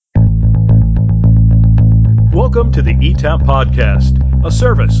Welcome to the ETAP Podcast, a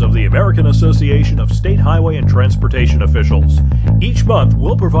service of the American Association of State Highway and Transportation Officials. Each month,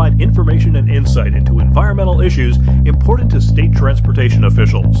 we'll provide information and insight into environmental issues important to state transportation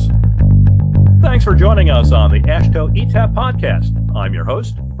officials. Thanks for joining us on the AASHTO ETAP Podcast. I'm your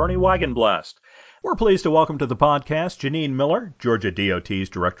host, Bernie Wagenblast. We're pleased to welcome to the podcast Janine Miller, Georgia DOT's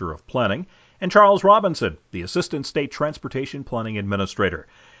Director of Planning, and Charles Robinson, the Assistant State Transportation Planning Administrator.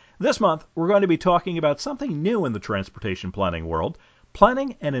 This month, we're going to be talking about something new in the transportation planning world,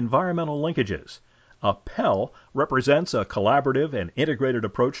 planning and environmental linkages. A PEL represents a collaborative and integrated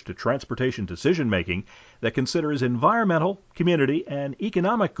approach to transportation decision-making that considers environmental, community, and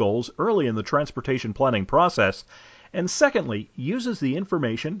economic goals early in the transportation planning process, and secondly, uses the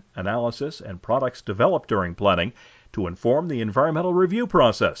information, analysis, and products developed during planning to inform the environmental review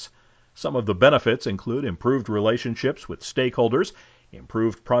process. Some of the benefits include improved relationships with stakeholders,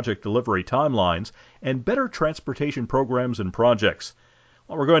 improved project delivery timelines, and better transportation programs and projects.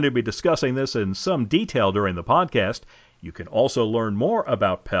 While we're going to be discussing this in some detail during the podcast, you can also learn more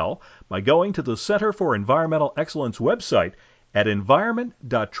about PEL by going to the Center for Environmental Excellence website at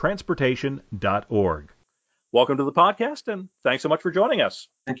environment.transportation.org. Welcome to the podcast, and thanks so much for joining us.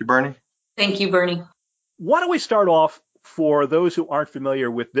 Thank you, Bernie. Thank you, Bernie. Why don't we start off, for those who aren't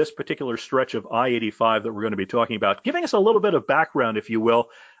familiar with this particular stretch of I-85 that we're going to be talking about, giving us a little bit of background, if you will,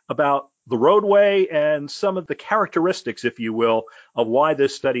 about the roadway and some of the characteristics, if you will, of why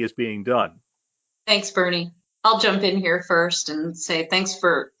this study is being done. Thanks, Bernie. I'll jump in here first and say thanks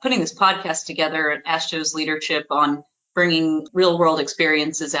for putting this podcast together and AASHTO's leadership on bringing real-world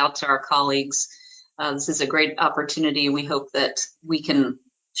experiences out to our colleagues. This is a great opportunity. We hope that we can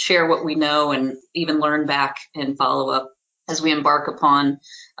share what we know and even learn back and follow up as we embark upon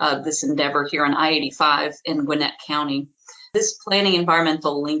this endeavor here on I-85 in Gwinnett County. This planning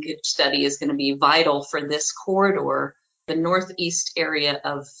environmental linkage study is going to be vital for this corridor, the northeast area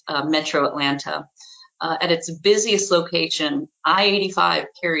of Metro Atlanta. At its busiest location, I-85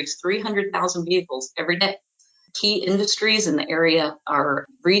 carries 300,000 vehicles every day. Key industries in the area are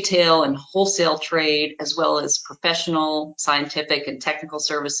retail and wholesale trade, as well as professional, scientific, and technical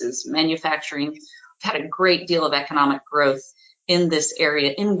services, manufacturing. We've had a great deal of economic growth in this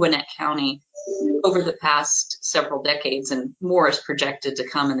area in Gwinnett County over the past several decades, and more is projected to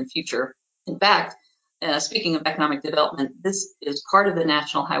come in the future. In fact, speaking of economic development, this is part of the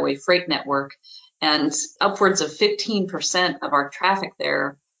National Highway Freight Network, and upwards of 15% of our traffic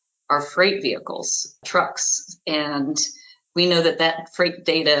there are freight vehicles, trucks, and we know that that freight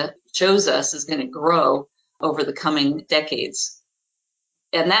data shows us is going to grow over the coming decades.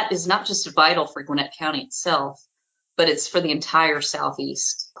 And that is not just vital for Gwinnett County itself, but it's for the entire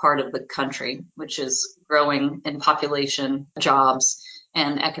southeast part of the country, which is growing in population, jobs,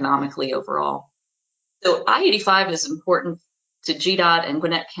 and economically overall. So I-85 is important to GDOT and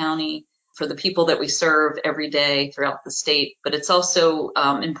Gwinnett County for the people that we serve every day throughout the state, but it's also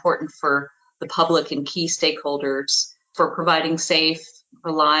important for the public and key stakeholders for providing safe,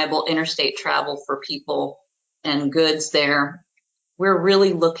 reliable interstate travel for people and goods there. We're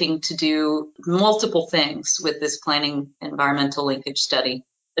really looking to do multiple things with this planning environmental linkage study,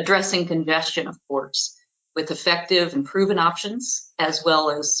 addressing congestion, of course, with effective and proven options, as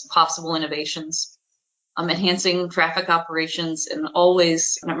well as possible innovations. Enhancing traffic operations, and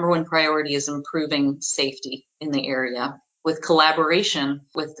always number one priority is improving safety in the area with collaboration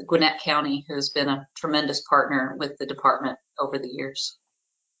with Gwinnett County, who has been a tremendous partner with the department over the years.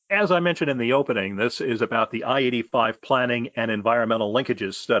 As I mentioned in the opening, this is about the I-85 Planning and Environmental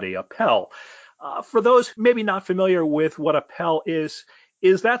Linkages Study, a PEL. For those maybe not familiar with what a PEL is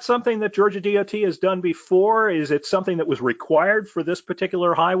that something that Georgia DOT has done before? Is it something that was required for this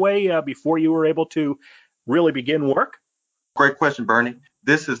particular highway before you were able to really begin work? Great question, Bernie.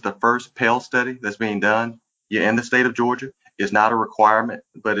 This is the first PEL study that's being done in the state of Georgia. It's not a requirement,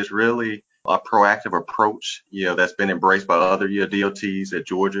 but it's really a proactive approach, that's been embraced by other DOTs that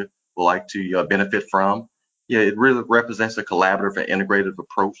Georgia would like to benefit from. It really represents a collaborative and integrative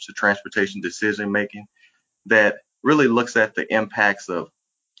approach to transportation decision making that really looks at the impacts of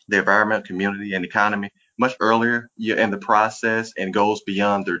the environment, community, and economy much earlier in the process and goes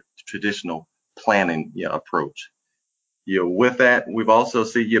beyond the traditional planning approach. With that, we've also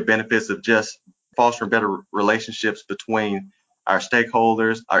seen benefits of just fostering better relationships between our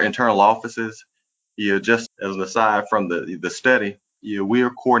stakeholders, our internal offices. Just as an aside from the study, we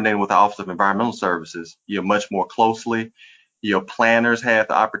are coordinating with the Office of Environmental Services much more closely. Planners have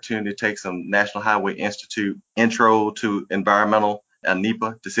the opportunity to take some National Highway Institute Intro to Environmental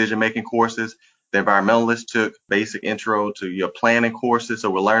NEPA decision-making courses The environmentalists took basic intro to your planning courses, so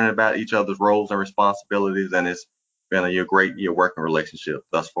we're learning about each other's roles and responsibilities, and it's been a great working relationship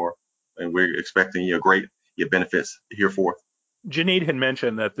thus far, and we're expecting great benefits hereforth. Janine had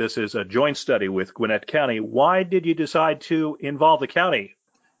mentioned that this is a joint study with Gwinnett County. Why did you decide to involve the county?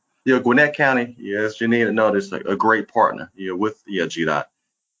 Gwinnett County, as Janine noticed, a great partner with GDOT,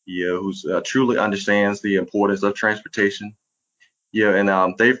 who's truly understands the importance of transportation.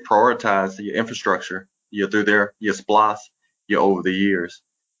 And they've prioritized the infrastructure through their SPLOS over the years.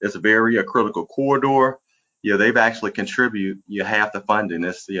 It's a very critical corridor. They've actually contributed half the funding.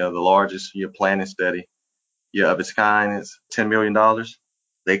 It's the largest planning study of its kind. It's $10 million.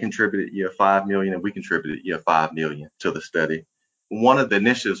 They contributed $5 million, and we contributed $5 million to the study. One of the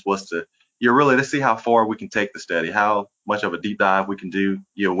initiatives was to really let's see how far we can take the study, how much of a deep dive we can do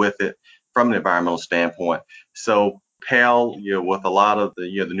with it from an environmental standpoint. So PAL, with a lot of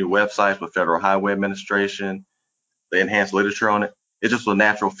the the new websites with Federal Highway Administration, the enhanced literature on it, it's just a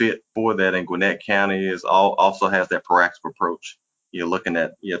natural fit for that. And Gwinnett County also has that proactive approach, looking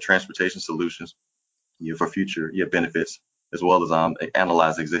at transportation solutions for future benefits, as well as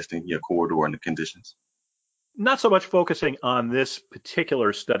analyze existing corridor and the conditions. Not so much focusing on this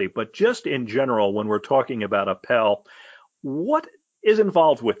particular study, but just in general, when we're talking about a PEL, what is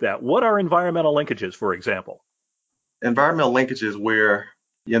involved with that? What are environmental linkages, for example? Environmental linkages where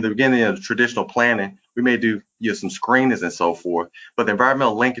in the beginning of traditional planning, we may do some screenings and so forth, but the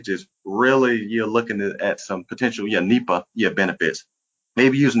environmental linkages really you're looking at some potential NEPA benefits.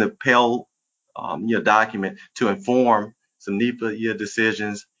 Maybe using the PEL document to inform some NEPA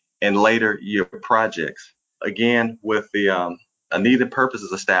decisions and later projects. Again, with the a needed purpose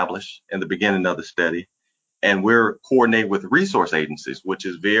is established in the beginning of the study, and we're coordinating with resource agencies, which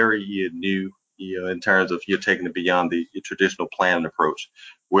is very new in terms of taking it beyond the traditional planning approach.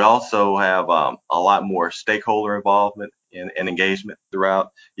 We also have a lot more stakeholder involvement and engagement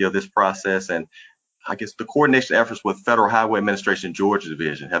throughout this process, and I guess the coordination efforts with Federal Highway Administration Georgia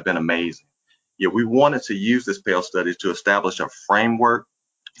Division have been amazing. We wanted to use this PEL study to establish a framework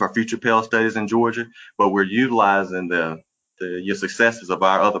for future PEL studies in Georgia, but we're utilizing the successes of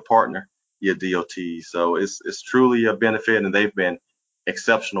our other partner, DOT. So it's truly a benefit, and they've been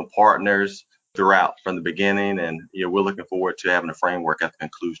exceptional partners throughout from the beginning, and we're looking forward to having a framework at the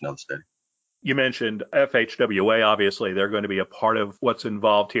conclusion of the study. You mentioned FHWA. Obviously, they're going to be a part of what's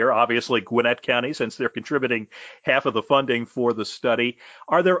involved here. Obviously, Gwinnett County, since they're contributing half of the funding for the study.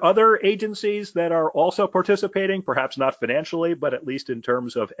 Are there other agencies that are also participating, perhaps not financially, but at least in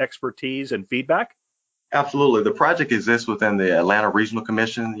terms of expertise and feedback? Absolutely. The project exists within the Atlanta Regional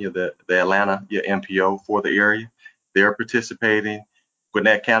Commission, the Atlanta MPO for the area. They're participating.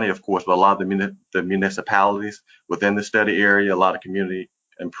 Gwinnett County, of course, but a lot of the municipalities within the study area, a lot of community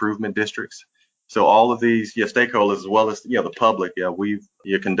improvement districts. So all of these stakeholders, as well as the public, we've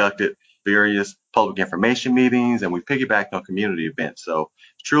conducted various public information meetings, and we've piggybacked on community events. So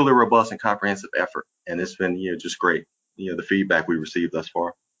it's truly a robust and comprehensive effort, and it's been just great. The feedback we received thus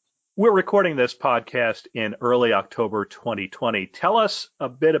far. We're recording this podcast in early October 2020. Tell us a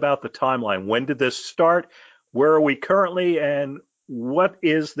bit about the timeline. When did this start? Where are we currently, and what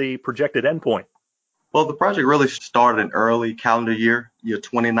is the projected endpoint? Well, the project really started in early calendar year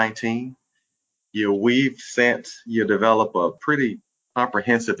 2019. We've since developed a pretty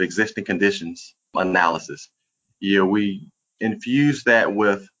comprehensive existing conditions analysis. We infused that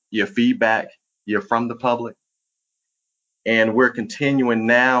with feedback from the public, and we're continuing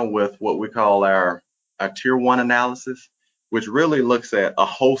now with what we call our tier one analysis, which really looks at a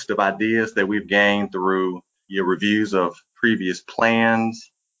host of ideas that we've gained through reviews of previous plans,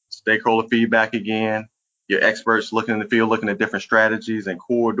 stakeholder feedback again, your experts looking in the field, looking at different strategies and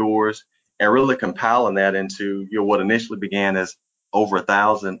corridors, and really compiling that into what initially began as over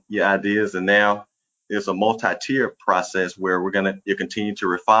 1,000 ideas, and now it's a multi-tier process where we're going to continue to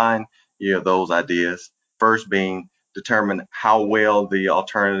refine those ideas. First being determine how well the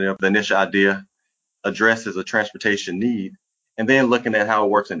alternative, the initial idea, addresses a transportation need, and then looking at how it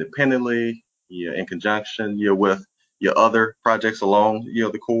works independently, in conjunction with your other projects along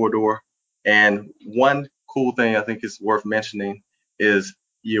the corridor. And one cool thing I think is worth mentioning is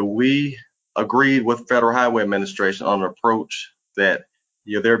we agreed with Federal Highway Administration on an approach that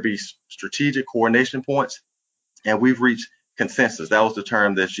there be strategic coordination points, and we've reached consensus. That was the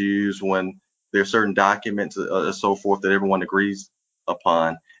term that's used when there are certain documents and so forth that everyone agrees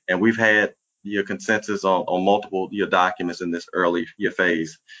upon, and we've had consensus on multiple documents in this early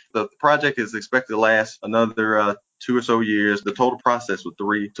phase. The project is expected to last another 2 or so years. The total process was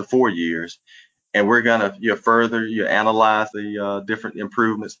 3 to 4 years. And we're going to further analyze the different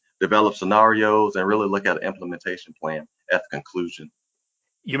improvements, develop scenarios, and really look at an implementation plan at the conclusion.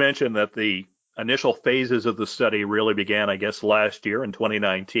 You mentioned that the initial phases of the study really began, I guess, last year in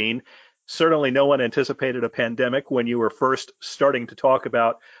 2019. Certainly no one anticipated a pandemic when you were first starting to talk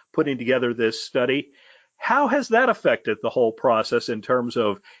about putting together this study. How has that affected the whole process in terms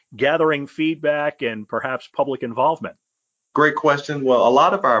of gathering feedback and perhaps public involvement? Great question. Well, a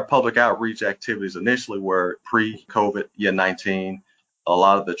lot of our public outreach activities initially were pre-COVID-19. A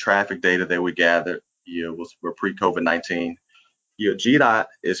lot of the traffic data that we gathered were pre-COVID-19. GDOT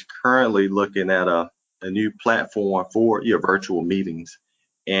is currently looking at a new platform for virtual meetings.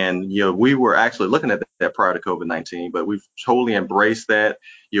 And we were actually looking at that prior to COVID-19, but we've totally embraced that.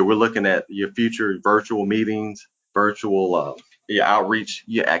 We're looking at future virtual meetings, virtual outreach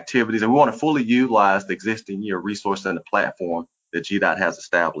activities, and we want to fully utilize the existing resource and the platform that GDOT has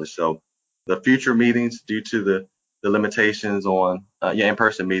established. So the future meetings, due to the limitations on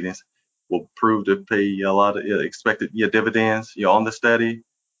in-person meetings, will prove to pay a lot of expected dividends on the study,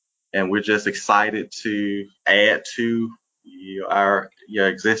 and we're just excited to add to our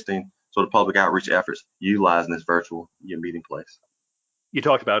existing sort of public outreach efforts utilizing this virtual meeting place. You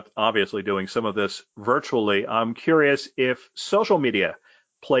talked about obviously doing some of this virtually. I'm curious if social media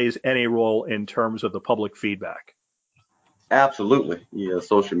plays any role in terms of the public feedback. Absolutely,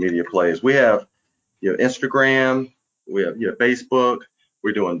 social media plays. We have Instagram, we have Facebook,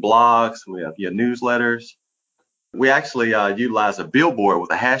 we're doing blogs, we have newsletters. We actually utilize a billboard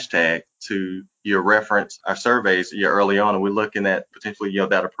with a hashtag to reference our surveys early on, and we're looking at potentially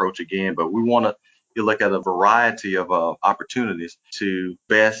that approach again. But we want to look at a variety of opportunities to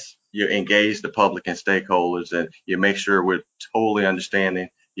best engage the public and stakeholders, and make sure we're totally understanding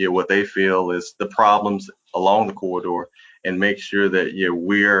what they feel is the problems along the corridor, and make sure that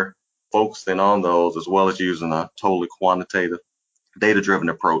we're focusing on those, as well as using a totally quantitative, data-driven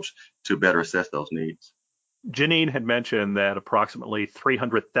approach to better assess those needs. Janine had mentioned that approximately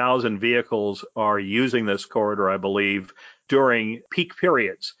 300,000 vehicles are using this corridor, I believe, during peak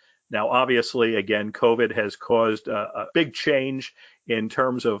periods. Now, obviously, again, COVID has caused a big change in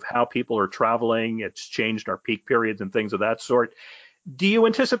terms of how people are traveling. It's changed our peak periods and things of that sort. Do you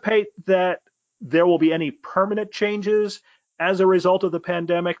anticipate that there will be any permanent changes as a result of the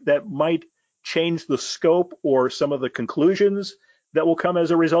pandemic that might change the scope or some of the conclusions that will come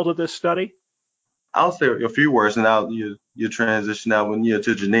as a result of this study? I'll say a few words, and I'll you transition out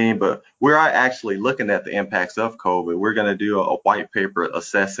to Janine. But we're actually looking at the impacts of COVID. We're going to do a white paper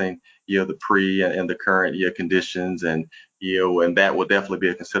assessing the pre and the current conditions, and and that will definitely be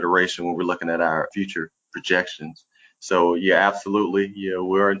a consideration when we're looking at our future projections. So absolutely,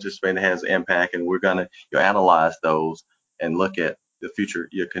 we're anticipating it has an impact, and we're going to analyze those and look at the future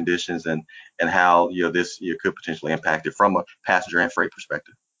conditions and how this could potentially impact it from a passenger and freight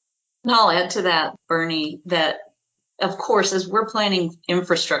perspective. And I'll add to that, Bernie, that of course, as we're planning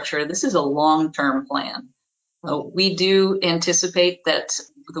infrastructure, this is a long-term plan. We do anticipate that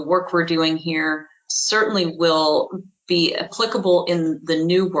the work we're doing here certainly will be applicable in the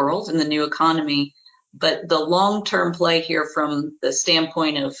new world, in the new economy, but the long-term play here from the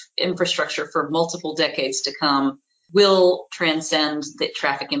standpoint of infrastructure for multiple decades to come will transcend the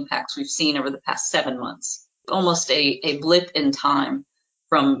traffic impacts we've seen over the past 7 months. Almost a blip in time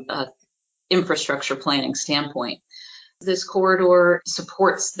from an infrastructure planning standpoint. This corridor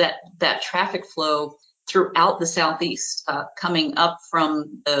supports that traffic flow throughout the Southeast, coming up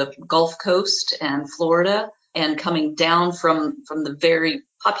from the Gulf Coast and Florida, and coming down from the very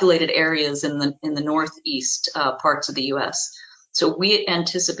populated areas in the Northeast parts of the U.S. So we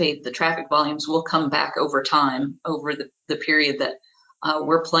anticipate the traffic volumes will come back over time, over the period that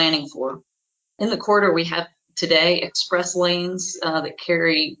we're planning for. In the corridor, we have today express lanes that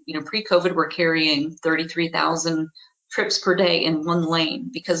carry, pre-COVID, we're carrying 33,000 trips per day in one lane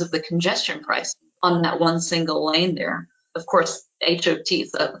because of the congestion price on that one single lane there. Of course, HOT,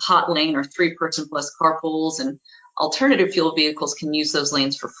 the hot lane, or 3-person plus carpools, and alternative fuel vehicles can use those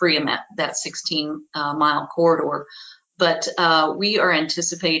lanes for free in that 16-mile corridor. But we are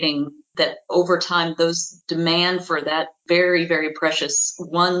anticipating that over time, those demand for that very, very precious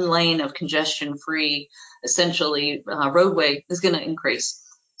one lane of congestion-free, essentially, roadway is going to increase.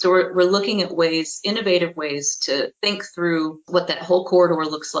 So we're looking at innovative ways to think through what that whole corridor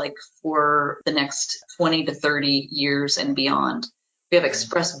looks like for the next 20 to 30 years and beyond. We have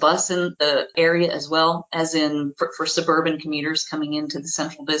express bus in the area as well, as in for suburban commuters coming into the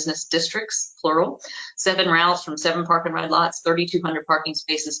central business districts, plural. 7 routes from 7 park and ride lots, 3,200 parking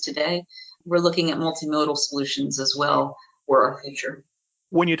spaces today. We're looking at multimodal solutions as well for our future.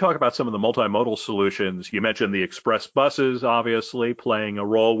 When you talk about some of the multimodal solutions, you mentioned the express buses, obviously, playing a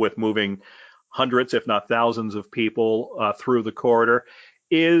role with moving hundreds, if not thousands of people through the corridor.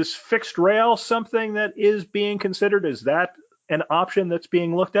 Is fixed rail something that is being considered? Is that an option that's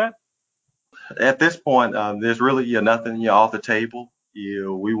being looked at? At this point, there's really nothing off the table.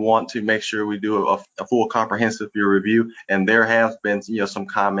 We want to make sure we do a full comprehensive review, and there have been some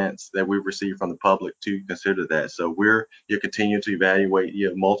comments that we've received from the public to consider that. So we're continue to evaluate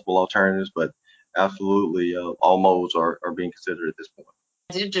multiple alternatives, but absolutely all modes are being considered at this point.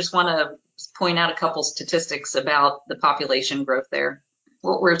 I did just want to point out a couple statistics about the population growth there.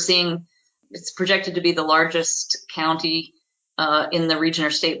 What we're seeing, it's projected to be the largest county in the region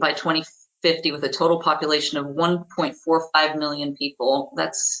or state by 2050 with a total population of 1.45 million people.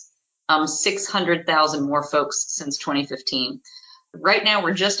 That's 600,000 more folks since 2015. Right now,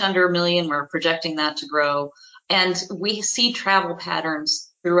 we're just under a million. We're projecting that to grow. And we see travel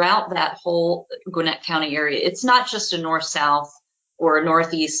patterns throughout that whole Gwinnett County area. It's not just a north-south or a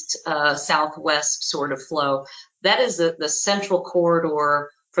northeast-southwest sort of flow. That is the central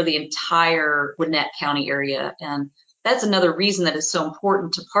corridor for the entire Gwinnett County area. And that's another reason that it's so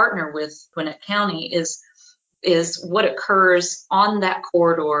important to partner with Gwinnett County is what occurs on that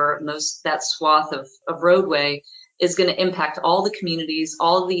corridor, that swath of roadway is going to impact all the communities,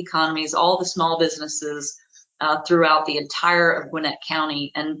 all of the economies, all the small businesses throughout the entire of Gwinnett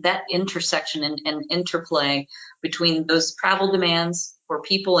County. And that intersection and interplay between those travel demands for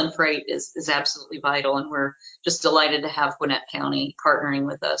people and freight is absolutely vital. And we're just delighted to have Gwinnett County partnering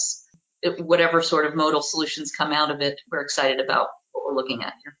with us. Whatever sort of modal solutions come out of it, we're excited about what we're looking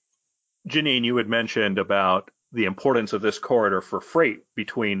at here. Janine, you had mentioned about the importance of this corridor for freight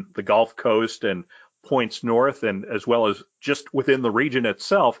between the Gulf Coast and points north, and as well as just within the region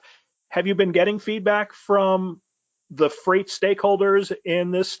itself. Have you been getting feedback from the freight stakeholders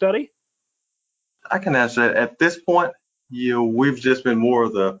in this study? I can answer that. At this point, we've just been more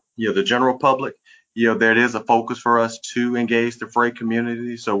of the general public. There is a focus for us to engage the freight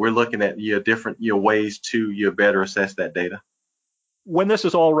community. So we're looking at different ways to better assess that data. When this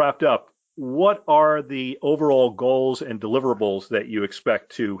is all wrapped up, what are the overall goals and deliverables that you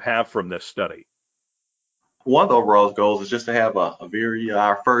expect to have from this study? One of the overall goals is just to have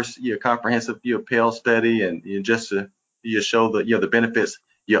our first comprehensive PAIL study, and just to show the benefits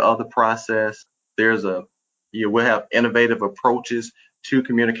of the process. We'll have innovative approaches to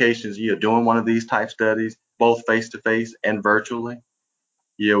communications doing one of these type studies, both face to face and virtually.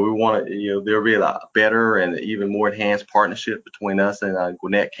 We want to there'll be a better and even more enhanced partnership between us and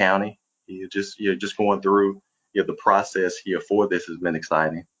Gwinnett County. Just going through the process for this has been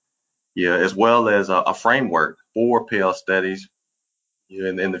exciting. As well as a framework for PAIL studies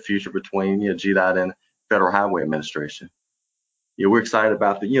in the future between GDOT and Federal Highway Administration. We're excited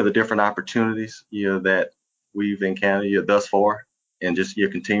about the different opportunities that we've encountered thus far, and just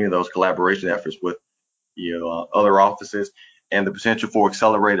continue those collaboration efforts with other offices, and the potential for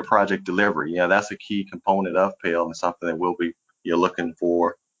accelerated project delivery. That's a key component of PAIL, and something that we'll be looking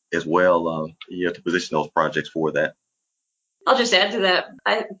for as well to position those projects for that. I'll just add to that.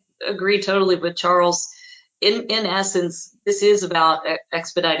 I agree totally with Charles. In essence, this is about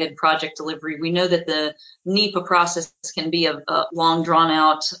expedited project delivery. We know that the NEPA process can be a long,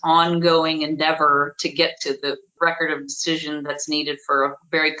 drawn-out, ongoing endeavor to get to the record of decision that's needed for a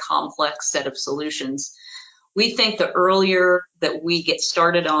very complex set of solutions. We think the earlier that we get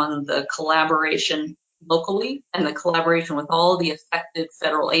started on the collaboration locally and the collaboration with all the affected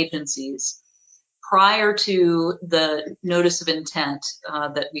federal agencies prior to the notice of intent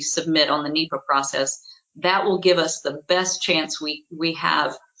that we submit on the NEPA process, that will give us the best chance we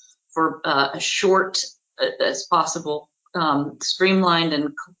have for a short as possible, streamlined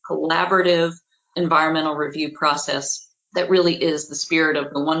and collaborative environmental review process that really is the spirit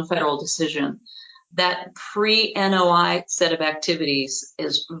of the one federal decision. That pre-NOI set of activities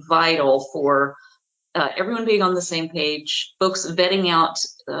is vital for everyone being on the same page, folks vetting out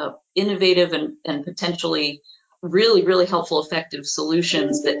innovative and potentially really, really helpful, effective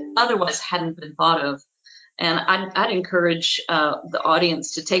solutions that otherwise hadn't been thought of. And I'd encourage the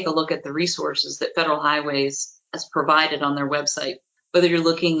audience to take a look at the resources that Federal Highways has provided on their website, whether you're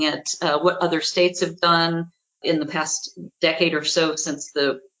looking at what other states have done in the past decade or so since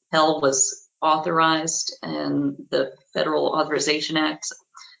the PAIL was authorized and the Federal Authorization Act,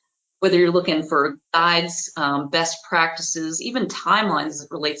 whether you're looking for guides, best practices, even timelines as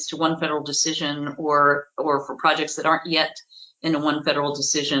it relates to one federal decision or for projects that aren't yet in a one federal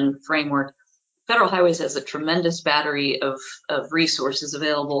decision framework. Federal Highways has a tremendous battery of resources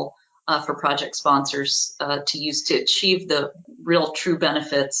available for project sponsors to use to achieve the real true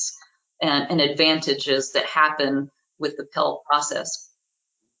benefits and advantages that happen with the Pell process.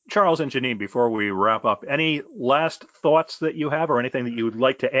 Charles and Janine, before we wrap up, any last thoughts that you have or anything that you would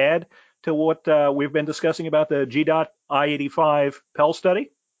like to add to what we've been discussing about the GDOT I-85 Pell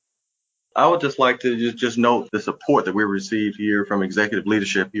study? I would just like to just note the support that we received here from executive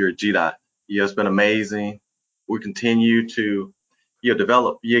leadership here at GDOT. It's been amazing. We continue to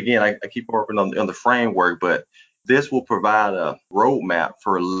develop. Again, I keep working on the framework, but this will provide a roadmap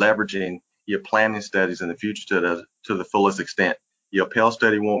for leveraging your planning studies in the future to the fullest extent. Your Pell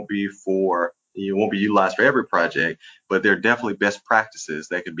study won't be utilized for every project, but there are definitely best practices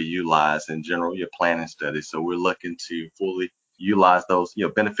that could be utilized in general your planning studies. So we're looking to fully utilize those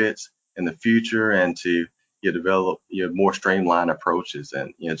benefits in the future and to develop more streamlined approaches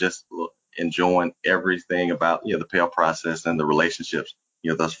and just enjoying everything about the Pell process and the relationships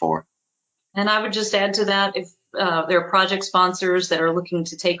thus far. And I would just add to that, if there are project sponsors that are looking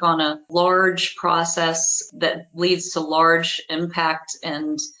to take on a large process that leads to large impact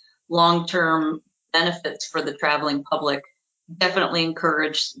and long-term benefits for the traveling public, definitely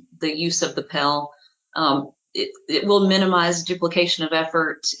encourage the use of the Pell. It will minimize duplication of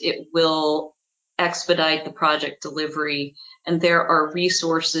effort. It will expedite the project delivery. And there are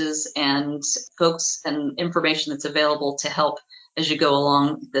resources and folks and information that's available to help as you go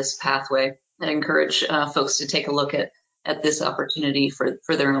along this pathway. I encourage folks to take a look at this opportunity for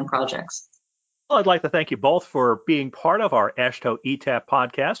their own projects. Well, I'd like to thank you both for being part of our AASHTO ETAP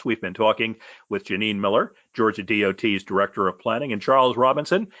podcast. We've been talking with Janine Miller, Georgia DOT's Director of Planning, and Charles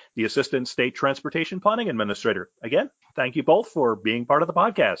Robinson, the Assistant State Transportation Planning Administrator. Again, thank you both for being part of the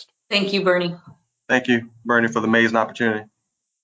podcast. Thank you, Bernie. Thank you, Bernie, for the amazing opportunity.